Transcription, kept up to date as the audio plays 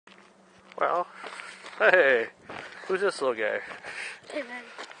Well, hey, who's this little guy? Hey, man.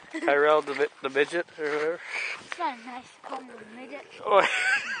 TYREL the midget or whatever? It's not nice to call me a midget. Oh.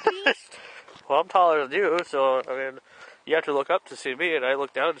 Beast. Well, I'm taller than you, so, I mean, you have to look up to see me, and I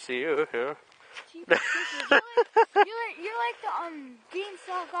look down to see you, you know? You're like the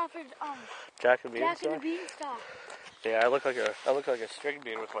beanstalk off of Jack and Jack and the Beanstalk? Beanstalk. Yeah, I look like a string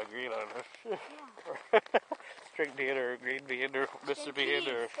bean with my green on it. Yeah. String bean or green bean or Mr. Bean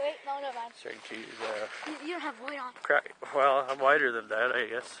or Wait, no, never mind. string cheese. You don't have white on. Well, I'm whiter than that, I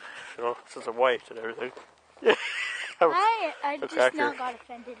guess. You know, since I'm white and everything. I just now got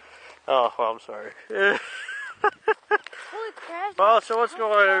offended. Oh, well, I'm sorry. Holy crap. Well, so what's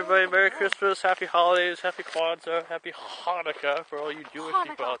going on, everybody? Merry Christmas, Happy Holidays, Happy Kwanzaa, Happy Hanukkah for all you Jewish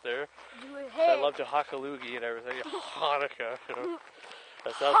people out there. Hey. I love to hockaloogie and everything. Hanukkah, you know.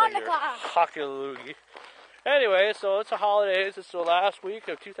 That sounds like your hockaloogie. Anyway, so it's the holidays. It's the last week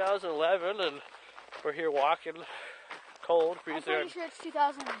of 2011, and we're here walking cold, freezing. I'm pretty sure it's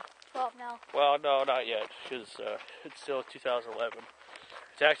 2012 now. Well, no, not yet, because it's still 2011.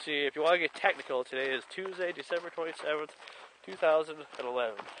 It's actually, if you want to get technical, today is Tuesday, December 27th,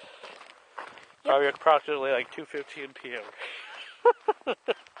 2011. Yep. Probably approximately like 2:15 p.m.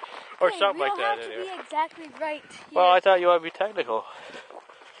 Or something like that. We don't have to be exactly right here. Well, I thought you want to be technical.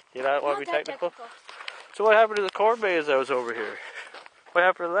 You don't want to be technical? So what happened to the corn maze that was over here? What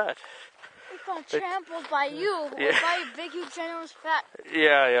happened to that? We got trampled by you, or by a big, huge, generous fat.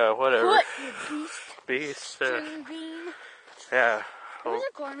 Yeah, whatever. What, you beast? Beast. String bean. Yeah. There's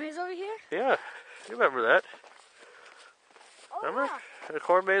a corn maze over here? Yeah, you remember that. Oh, remember? Yeah. The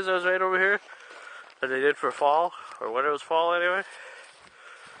corn maze that was right over here? That they did for fall? Or when it was fall anyway?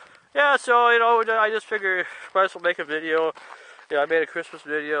 Yeah, so, you know, I just figured might as well make a video. You know, I made a Christmas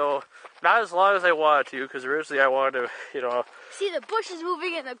video. Not as long as I wanted to, because originally I wanted to, you know... See, the bush is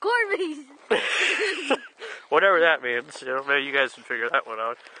moving in the corn maze. Whatever that means. You know, maybe you guys can figure that one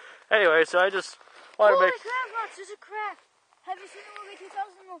out. Anyway, so I just wanted to make... Holy crap, Rox, there's a crack. Have you seen the movie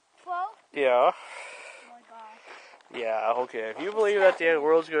 2012? Yeah. Oh my god. Yeah, okay. If you believe that the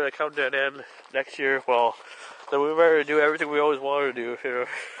world's going to come to an end next year, well, then we better do everything we always wanted to do, you know.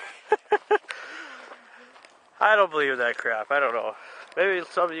 I don't believe that crap. I don't know. Maybe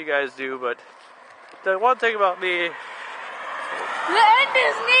some of you guys do, but the one thing about me... The end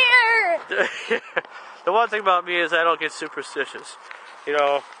is near! The one thing about me is I don't get superstitious. You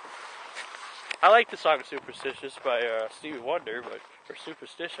know, I like the song Superstitious by Stevie Wonder, or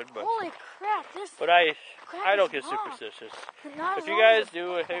Superstition, but... Holy crap, But I don't get superstitious. If you guys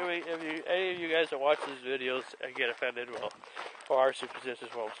do, if any of you guys that watch these videos and get offended, well, or are superstitious,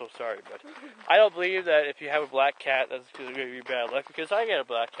 well, I'm so sorry, but I don't believe that if you have a black cat, that's going to be bad luck, because I get a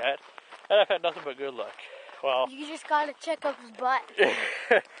black cat, and I've had nothing but good luck. Well... You just gotta check up his butt.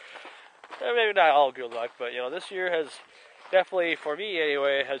 Maybe not all good luck, but, you know, this year has... Definitely, for me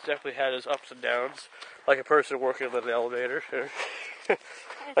anyway, has definitely had its ups and downs, like a person working in an elevator.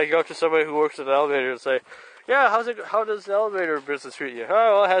 Like you go up to somebody who works in an elevator and say, "Yeah, how does the elevator business treat you?" "Oh,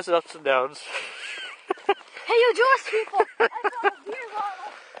 well, it has its ups and downs." Hey, you Jewish people! I got a beer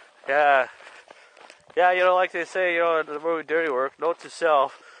bottle. Yeah, you know, like they say, you know, in the movie Dirty Work, note to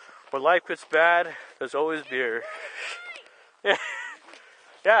self: when life gets bad, there's always beer.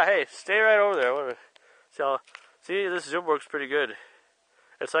 Yeah, hey, stay right over there. So. See, this zoom works pretty good.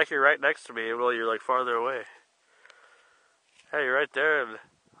 It's like you're right next to me, even though you're like farther away. Hey, you're right there, and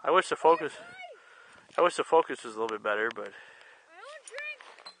I wish the focus was a little bit better, but...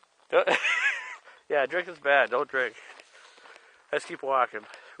 I don't drink! Yeah, drinking's bad, don't drink. Let's keep walking.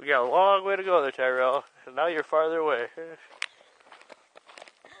 We got a long way to go there, TYREL, and now you're farther away.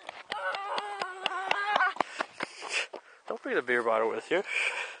 Don't bring the beer bottle with you.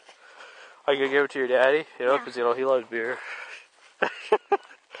 Are you gonna give it to your daddy? You know, because, you know, he loves beer.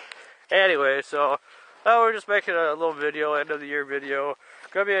 Anyway, so, we're just making a little video, end of the year video.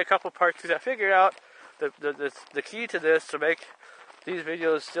 Gonna be a couple parts, because I figured out the key to this, to make these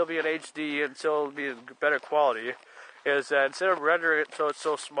videos still be in HD and still be in better quality, is that instead of rendering it so it's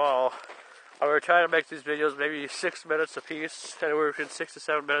so small, I'm going to try to make these videos maybe 6 minutes a piece, anywhere between 6 to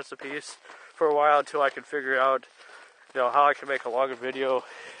 7 minutes a piece, for a while until I can figure out, you know, how I can make a longer video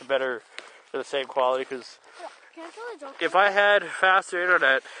better, the same quality, because if I had faster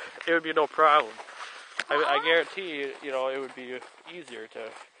internet, it would be no problem. I guarantee you know, it would be easier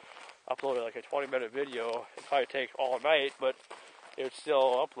to upload like a 20-minute video. It'd probably take all night, but it would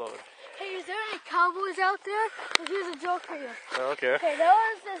still upload. Hey, is there any cowboys out there? Here's a joke for you. Okay. Okay, there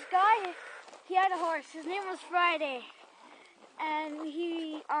was this guy, he had a horse. His name was Friday. And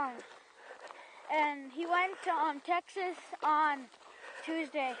he went to Texas on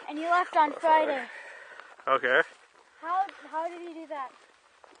Tuesday, and he left on Friday. Okay. How did he do that?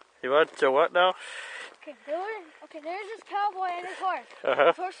 He went to what now? There's this cowboy and his horse. Uh-huh.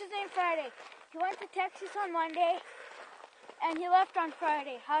 His horse is named Friday. He went to Texas on Monday, and he left on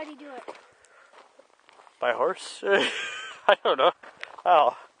Friday. How did he do it? By horse? I don't know.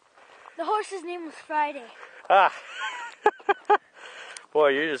 Oh. The horse's name was Friday. Ah. Boy,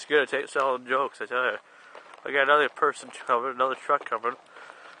 you're just good at selling jokes, I tell you. I got another person coming, another truck coming.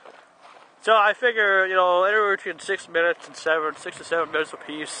 So I figure, you know, anywhere between 6 minutes and 6 to 7 minutes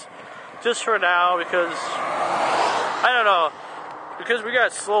apiece, just for now, because I don't know, because we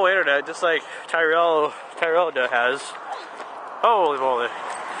got slow internet, just like TYREL has. Holy moly!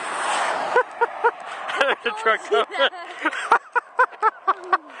 The truck coming.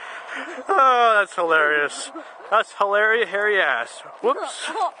 Oh, that's hilarious. That's hilarious, hairy ass.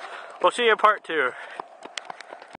 Whoops. We'll see you in part 2.